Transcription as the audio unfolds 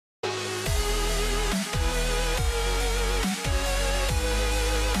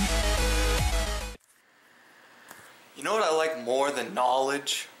You know what I like more than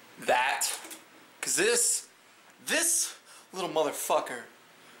knowledge? That. Cause this little motherfucker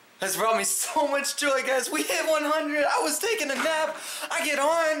has brought me so much joy, guys. We hit 100. I was taking a nap. I get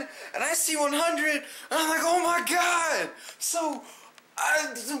on and I see 100 and I'm like, oh my god. So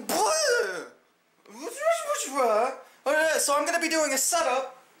I'm gonna be doing a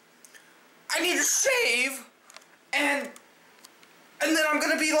setup. I need to shave and then I'm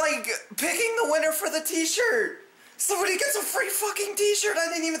gonna be like picking the winner for the t-shirt. Somebody gets a free fucking t-shirt. I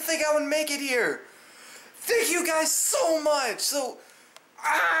didn't even think I would make it here. Thank you guys so much. So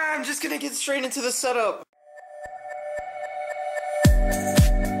I'm just gonna get straight into the setup.